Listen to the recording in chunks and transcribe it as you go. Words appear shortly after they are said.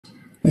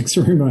Thanks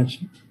very much.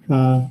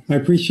 I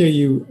appreciate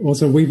you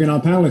also weaving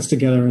our panelists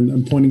together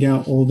and pointing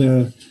out all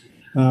the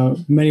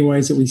many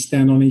ways that we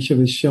stand on each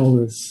other's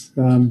shoulders.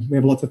 We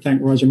have a lot to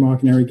thank Roger,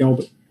 Mark, and Eric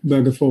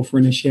Goldberger for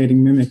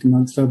initiating Mimic,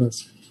 amongst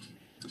others.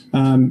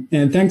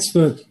 And thanks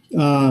for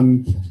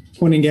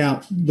pointing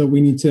out that we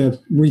need to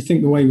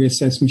rethink the way we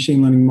assess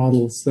machine learning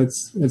models.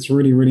 That's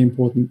really, really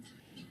important.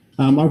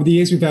 Over the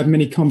years, we've had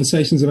many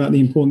conversations about the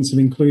importance of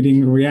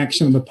including the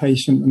reaction of the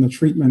patient and the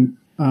treatment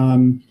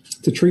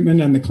to treatment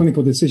and the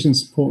clinical decision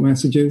support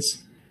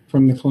messages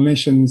from the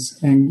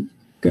clinicians. And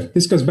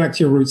this goes back to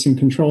your roots in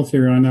control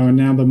theory, I know, and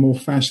now the more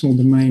fashionable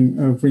domain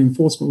of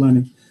reinforcement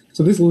learning.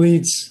 So this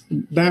leads,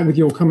 that with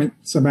your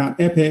comments about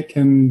EPIC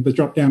and the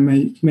drop-down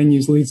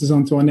menus leads us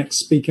on to our next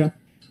speaker,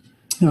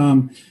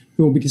 who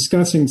will be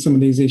discussing some of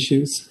these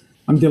issues.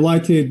 I'm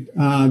delighted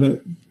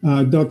that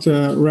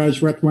Dr. Raj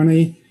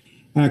Ratwani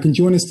can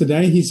join us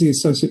today. He's the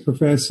Associate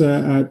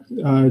Professor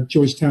at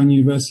Georgetown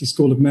University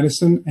School of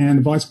Medicine and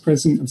the Vice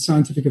President of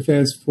Scientific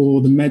Affairs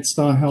for the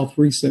Medstar Health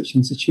Research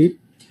Institute,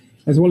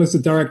 as well as the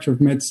Director of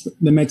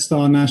the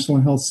Medstar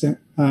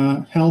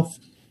Health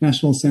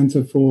National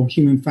Center for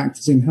Human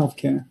Factors in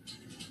Healthcare.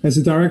 As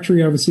a director,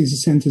 he oversees the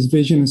center's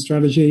vision and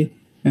strategy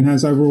and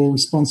has overall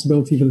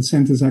responsibility for the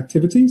center's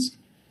activities.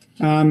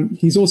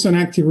 He's also an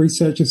active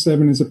researcher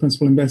serving as a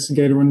principal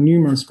investigator on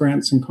numerous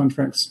grants and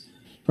contracts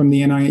from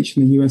the NIH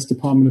and the US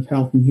Department of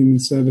Health and Human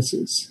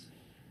Services.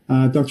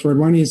 Dr.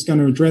 Ratwani is going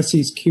to address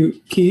these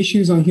key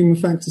issues on human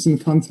factors in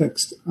the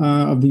context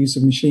of the use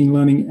of machine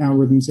learning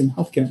algorithms in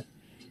healthcare.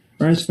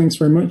 Raj, thanks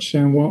very much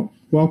and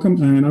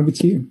welcome, and over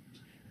to you.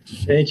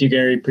 Thank you,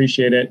 Gary.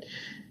 Appreciate it.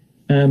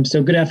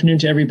 So good afternoon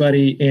to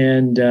everybody.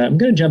 And I'm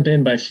going to jump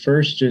in by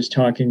first just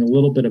talking a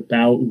little bit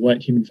about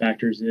what human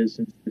factors is,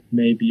 since it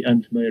may be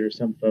unfamiliar to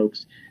some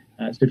folks.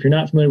 So if you're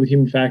not familiar with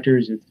human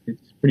factors,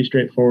 it's pretty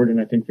straightforward and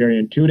I think very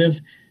intuitive.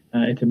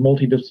 It's a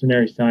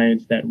multidisciplinary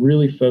science that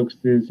really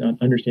focuses on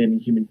understanding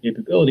human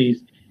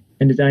capabilities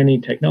and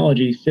designing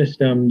technology,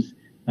 systems,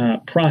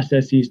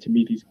 processes to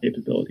meet these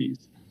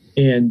capabilities.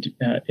 And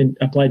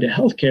applied to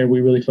healthcare, we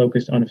really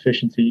focus on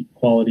efficiency,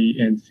 quality,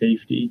 and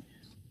safety.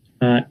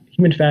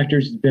 Human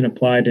factors has been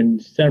applied in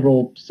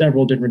several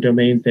different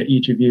domains that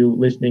each of you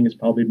listening has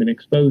probably been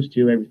exposed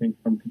to, everything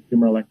from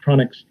consumer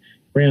electronics,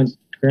 ground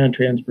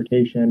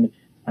transportation,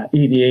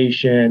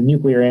 aviation,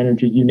 nuclear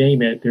energy, you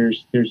name it.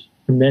 There's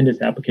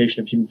tremendous application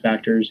of human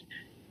factors.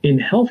 In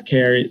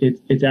healthcare,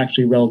 it's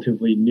actually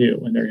relatively new,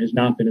 and there has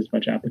not been as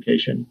much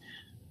application.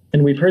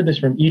 And we've heard this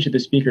from each of the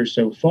speakers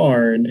so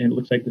far, and it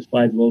looks like the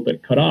slide's a little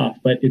bit cut off,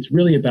 but it's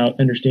really about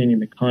understanding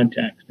the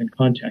context, and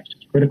context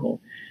is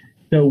critical.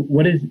 So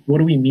what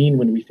do we mean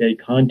when we say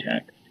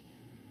context?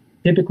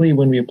 Typically,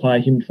 when we apply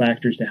human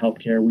factors to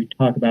healthcare, we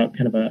talk about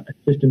kind of a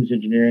systems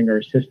engineering or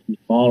a systems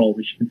model,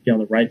 which you can see on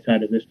the right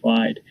side of this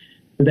slide.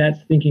 So that's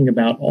thinking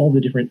about all the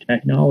different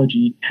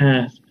technology,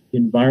 tasks, the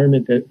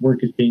environment that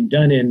work is being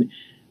done in,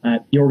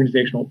 the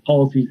organizational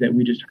policies that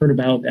we just heard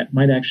about that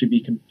might actually be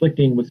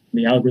conflicting with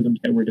the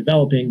algorithms that we're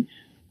developing,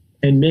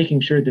 and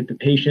making sure that the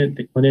patient,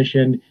 the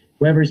clinician,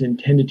 whoever's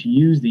intended to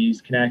use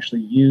these can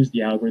actually use the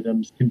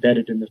algorithms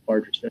embedded in this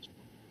larger system.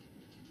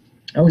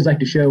 I always like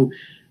to show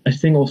a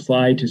single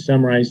slide to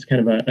summarize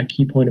kind of a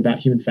key point about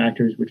human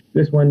factors, which is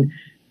this one.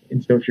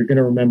 And so if you're going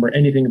to remember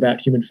anything about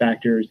human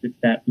factors, it's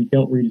that we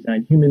don't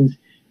redesign humans.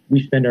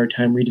 We spend our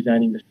time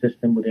redesigning the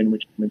system within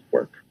which humans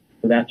work.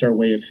 So that's our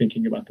way of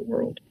thinking about the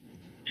world.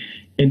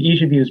 And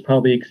each of you has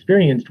probably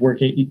experienced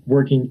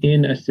working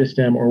in a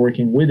system or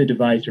working with a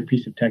device or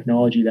piece of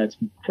technology that's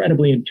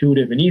incredibly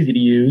intuitive and easy to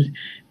use,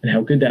 and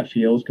how good that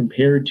feels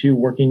compared to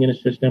working in a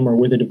system or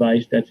with a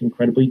device that's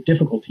incredibly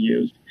difficult to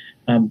use.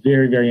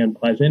 Very, very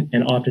unpleasant,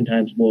 and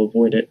oftentimes we'll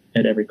avoid it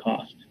at every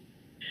cost.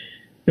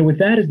 So with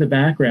that as the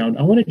background,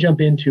 I want to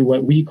jump into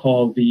what we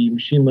call the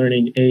machine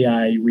learning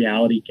AI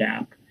reality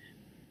gap.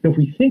 So if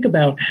we think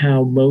about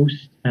how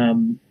most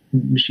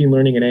machine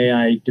learning and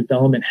AI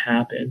development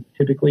happen,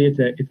 typically it's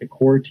a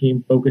core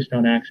team focused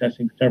on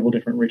accessing several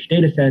different rich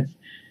data sets,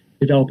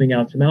 developing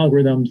out some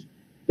algorithms.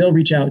 They'll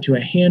reach out to a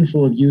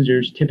handful of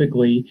users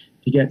typically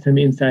to get some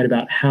insight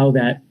about how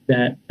that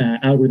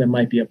algorithm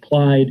might be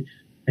applied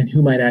and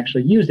who might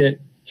actually use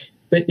it.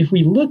 But if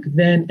we look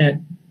then at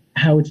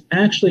how it's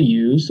actually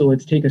used, so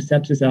let's take a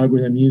sepsis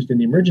algorithm used in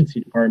the emergency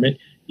department,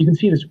 you can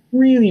see this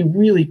really,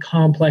 really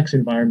complex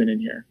environment in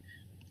here.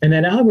 And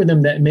that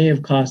algorithm that may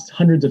have cost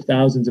hundreds of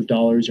thousands of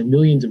dollars or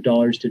millions of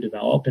dollars to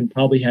develop and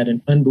probably had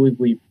an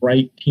unbelievably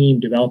bright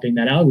team developing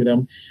that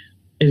algorithm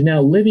is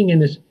now living in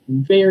this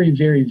very,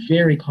 very,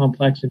 very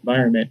complex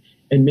environment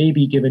and may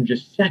be given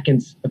just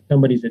seconds of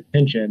somebody's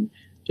attention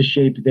to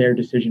shape their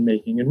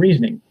decision-making and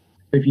reasoning.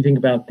 So if you think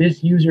about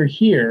this user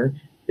here,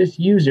 this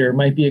user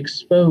might be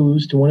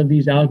exposed to one of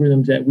these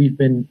algorithms that we've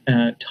been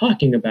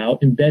talking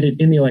about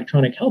embedded in the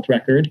electronic health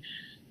record.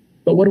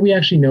 But what do we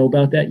actually know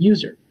about that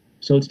user?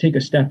 So let's take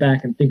a step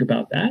back and think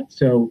about that.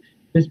 So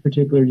this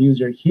particular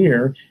user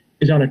here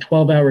is on a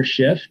 12-hour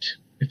shift.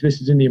 If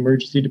this is in the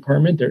emergency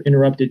department, they're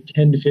interrupted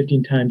 10 to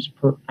 15 times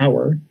per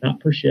hour, not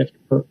per shift,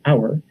 per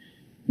hour.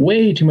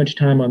 way too much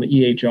time on the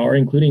EHR,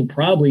 including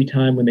probably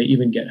time when they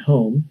even get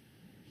home.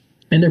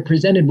 And they're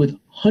presented with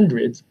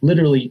hundreds,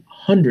 literally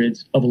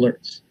hundreds of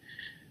alerts.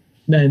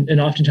 And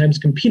oftentimes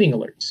competing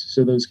alerts.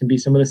 So those can be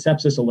some of the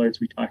sepsis alerts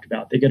we talked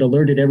about. They get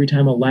alerted every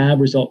time a lab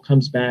result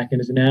comes back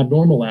and is an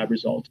abnormal lab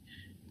result.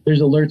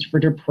 There's alerts for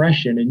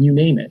depression and you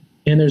name it.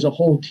 And there's a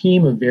whole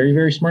team of very,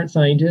 very smart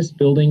scientists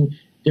building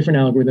different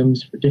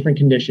algorithms for different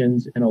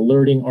conditions and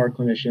alerting our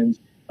clinicians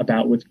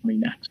about what's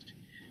coming next.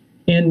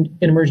 And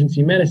in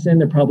emergency medicine,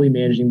 they're probably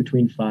managing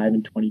between 5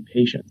 and 20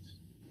 patients.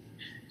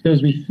 So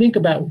as we think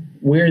about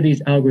where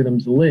these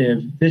algorithms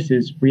live, this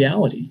is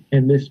reality.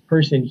 And this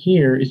person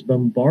here is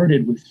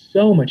bombarded with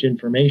so much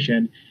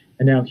information.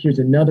 And now here's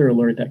another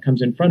alert that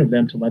comes in front of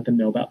them to let them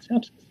know about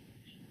sepsis.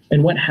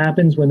 And what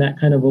happens when that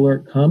kind of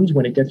alert comes,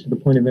 when it gets to the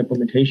point of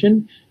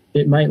implementation?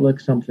 It might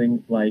look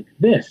something like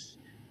this.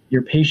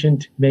 Your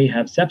patient may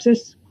have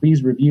sepsis.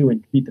 Please review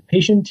and treat the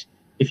patient.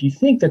 If you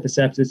think that the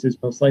sepsis is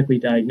most likely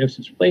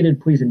diagnosis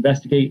related, please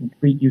investigate and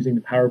treat using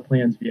the power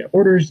plans via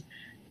orders.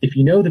 If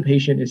you know the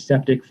patient is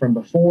septic from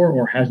before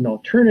or has an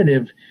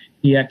alternative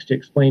EX to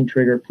explain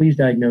trigger, please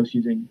diagnose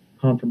using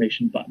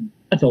confirmation button.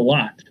 That's a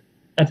lot.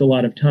 That's a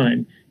lot of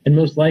time. And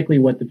most likely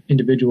what the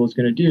individual is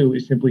going to do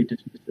is simply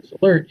dismiss this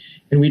alert.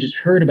 And we just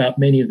heard about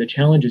many of the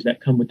challenges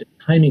that come with the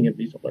timing of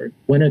these alerts.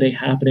 When are they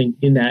happening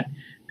in that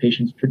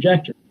patient's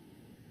trajectory?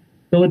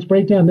 So let's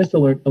break down this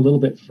alert a little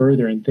bit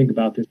further and think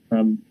about this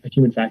from a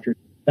human factors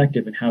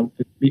perspective and how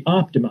it can be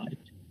optimized.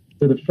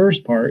 So the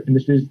first part, and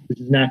this is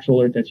an actual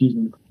alert that's used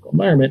in the clinical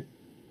environment.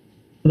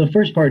 So the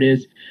first part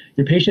is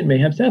your patient may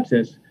have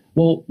sepsis.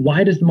 Well,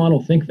 why does the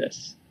model think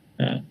this?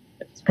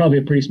 It's probably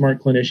a pretty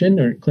smart clinician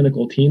or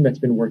clinical team that's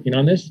been working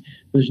on this.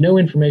 There's no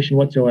information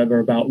whatsoever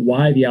about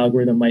why the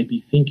algorithm might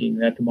be thinking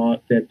that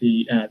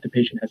the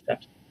patient has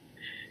sepsis.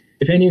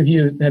 If any of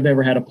you have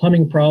ever had a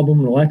plumbing problem,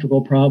 an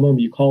electrical problem,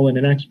 you call in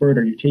an expert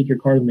or you take your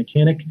car to the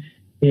mechanic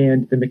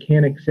and the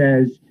mechanic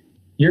says,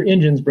 your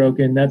engine's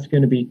broken, that's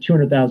going to be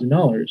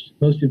 $200,000.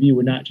 Most of you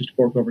would not just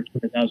fork over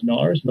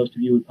 $200,000. Most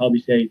of you would probably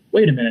say,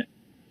 wait a minute,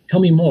 tell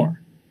me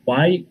more.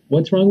 Why?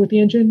 What's wrong with the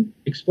engine?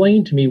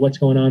 Explain to me what's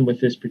going on with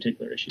this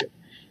particular issue.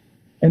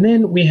 And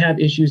then we have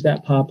issues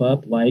that pop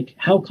up like,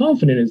 how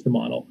confident is the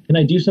model? Can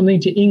I do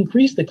something to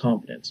increase the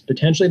confidence?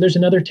 Potentially there's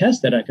another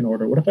test that I can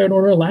order. What if I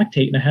order a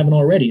lactate and I haven't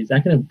already? Is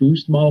that going to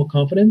boost model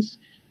confidence?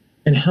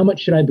 And how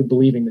much should I be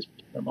believing this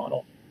particular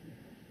model?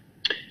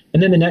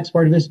 And then the next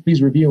part of this,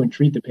 please review and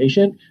treat the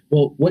patient.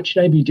 Well, what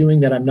should I be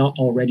doing that I'm not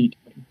already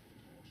doing?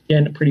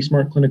 Again, a pretty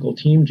smart clinical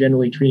team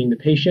generally treating the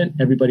patient,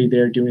 everybody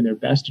there doing their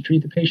best to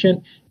treat the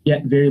patient,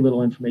 yet very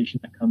little information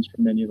that comes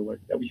from many of the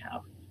alerts that we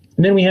have.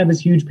 And then we have this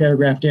huge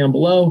paragraph down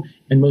below,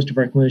 and most of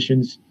our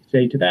clinicians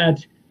say to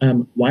that,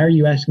 why are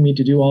you asking me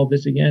to do all of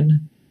this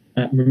again?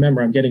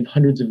 Remember, I'm getting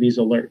hundreds of these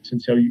alerts, and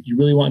so you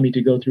really want me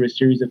to go through a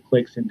series of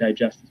clicks and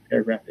digest this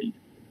paragraph that you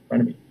have in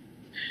front of me.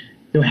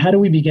 So how do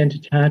we begin to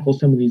tackle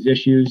some of these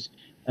issues?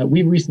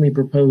 We've recently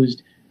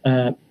proposed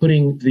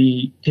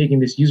taking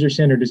this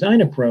user-centered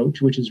design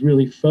approach, which is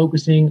really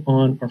focusing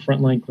on our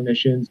frontline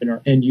clinicians and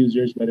our end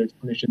users, whether it's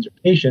clinicians or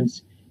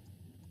patients,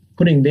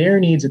 putting their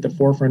needs at the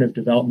forefront of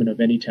development of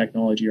any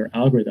technology or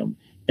algorithm,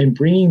 and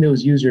bringing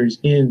those users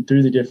in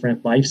through the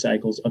different life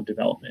cycles of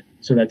development.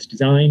 So that's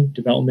design,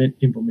 development,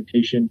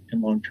 implementation,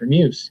 and long-term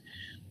use.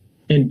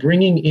 And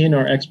bringing in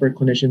our expert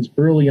clinicians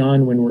early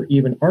on when we're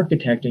even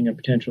architecting a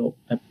potential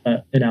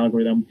an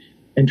algorithm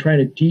and trying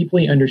to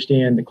deeply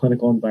understand the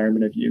clinical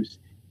environment of use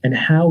and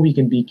how we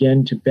can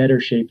begin to better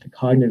shape the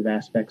cognitive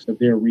aspects of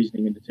their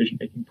reasoning and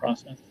decision-making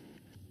process.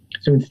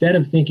 So instead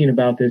of thinking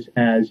about this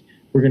as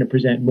we're going to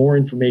present more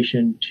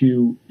information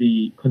to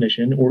the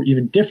clinician or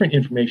even different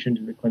information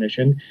to the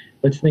clinician,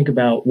 let's think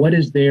about what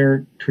is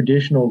their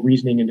traditional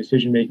reasoning and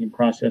decision-making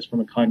process from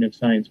a cognitive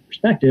science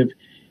perspective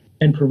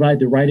and provide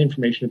the right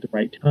information at the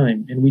right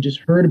time. And we just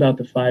heard about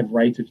the 5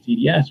 rights of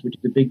CDS, which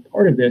is a big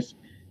part of this.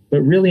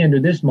 But really under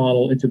this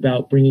model, it's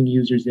about bringing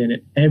users in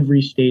at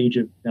every stage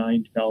of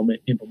design,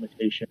 development,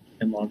 implementation,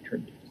 and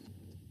long-term use.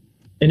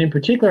 And in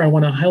particular, I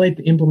want to highlight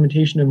the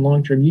implementation and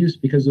long-term use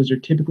because those are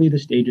typically the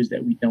stages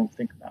that we don't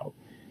think about.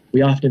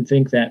 We often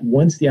think that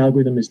once the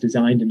algorithm is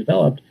designed and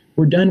developed,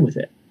 we're done with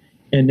it.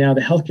 And now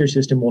the healthcare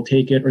system will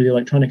take it or the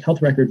electronic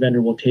health record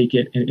vendor will take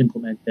it and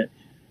implement it.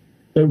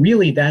 But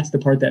really, that's the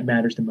part that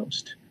matters the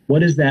most.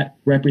 What is that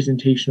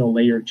representational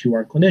layer to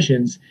our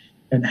clinicians,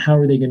 and how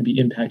are they going to be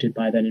impacted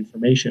by that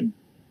information?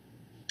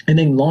 And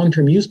then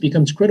long-term use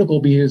becomes critical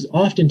because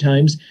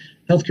oftentimes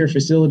healthcare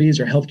facilities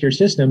or healthcare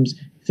systems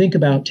think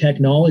about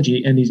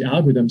technology and these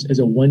algorithms as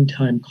a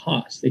one-time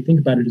cost. They think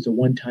about it as a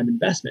one-time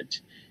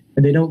investment.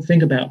 And they don't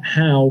think about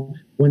how,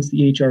 once the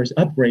EHR is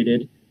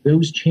upgraded,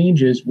 those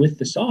changes with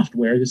the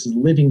software, this is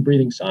living,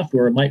 breathing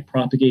software, might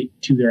propagate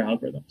to their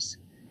algorithms,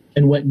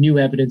 and what new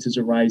evidence is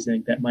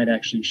arising that might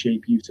actually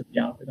shape use of the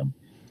algorithm.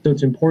 So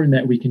it's important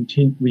that we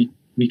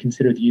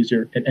consider the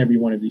user at every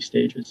one of these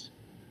stages.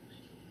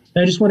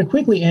 I just want to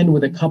quickly end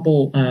with a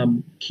couple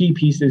key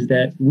pieces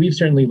that we've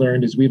certainly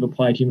learned as we've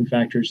applied human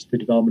factors to the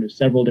development of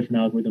several different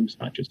algorithms,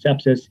 not just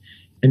sepsis,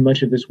 and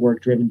much of this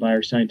work driven by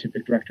our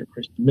scientific director,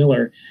 Kristen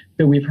Miller.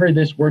 So we've heard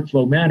this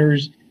workflow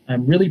matters,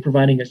 really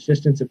providing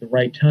assistance at the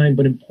right time,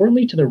 but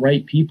importantly to the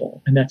right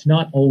people. And that's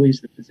not always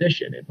the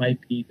physician. It might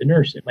be the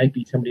nurse. It might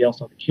be somebody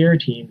else on the care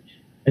team,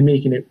 and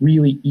making it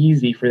really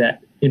easy for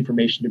that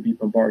information to be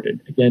bombarded.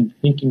 Again,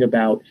 thinking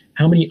about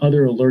how many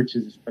other alerts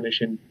is this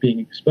clinician being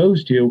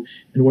exposed to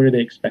and what are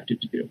they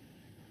expected to do.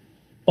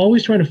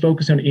 Always trying to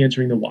focus on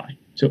answering the why.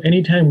 So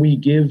anytime we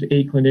give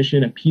a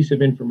clinician a piece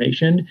of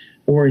information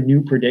or a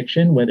new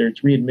prediction, whether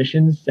it's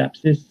readmissions,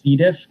 sepsis, C.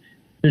 diff,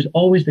 there's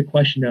always the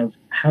question of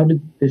how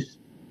did this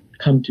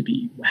come to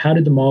be? How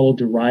did the model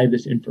derive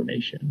this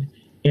information?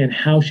 And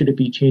how should it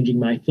be changing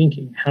my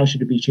thinking? How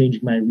should it be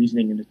changing my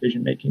reasoning and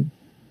decision making?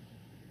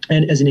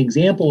 And as an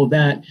example of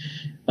that,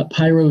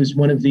 PIRO is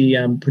one of the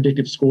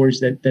predictive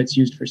scores that's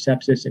used for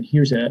sepsis. And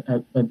here's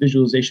a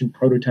visualization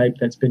prototype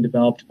that's been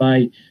developed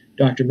by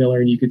Dr. Miller.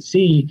 And you could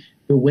see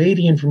the way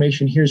the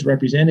information here is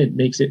represented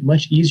makes it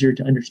much easier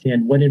to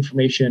understand what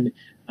information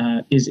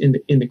is in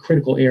the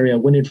critical area,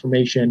 what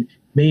information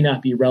may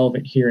not be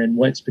relevant here, and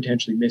what's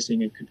potentially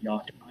missing and could be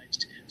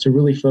optimized. So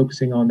really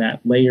focusing on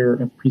that layer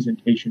of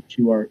presentation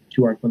to our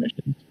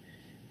clinicians.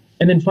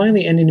 And then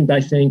finally, ending by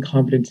saying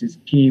confidence is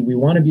key. We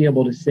want to be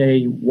able to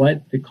say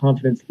what the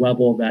confidence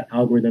level of that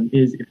algorithm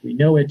is if we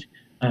know it,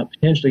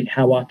 potentially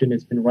how often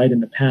it's been right in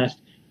the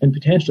past, and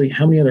potentially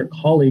how many other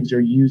colleagues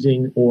are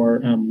using or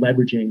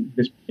leveraging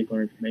this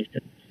particular information,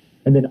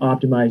 and then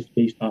optimize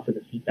based off of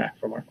the feedback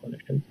from our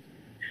clinicians.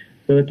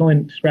 So that's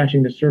only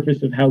scratching the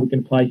surface of how we can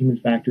apply human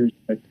factors,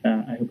 but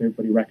I hope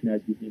everybody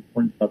recognizes the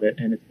importance of it,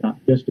 and it's not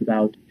just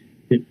about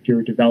the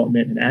pure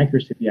development and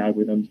accuracy of the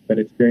algorithms, but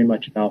it's very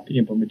much about the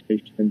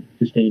implementation and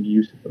sustained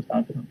use of those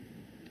algorithms.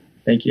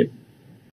 Thank you.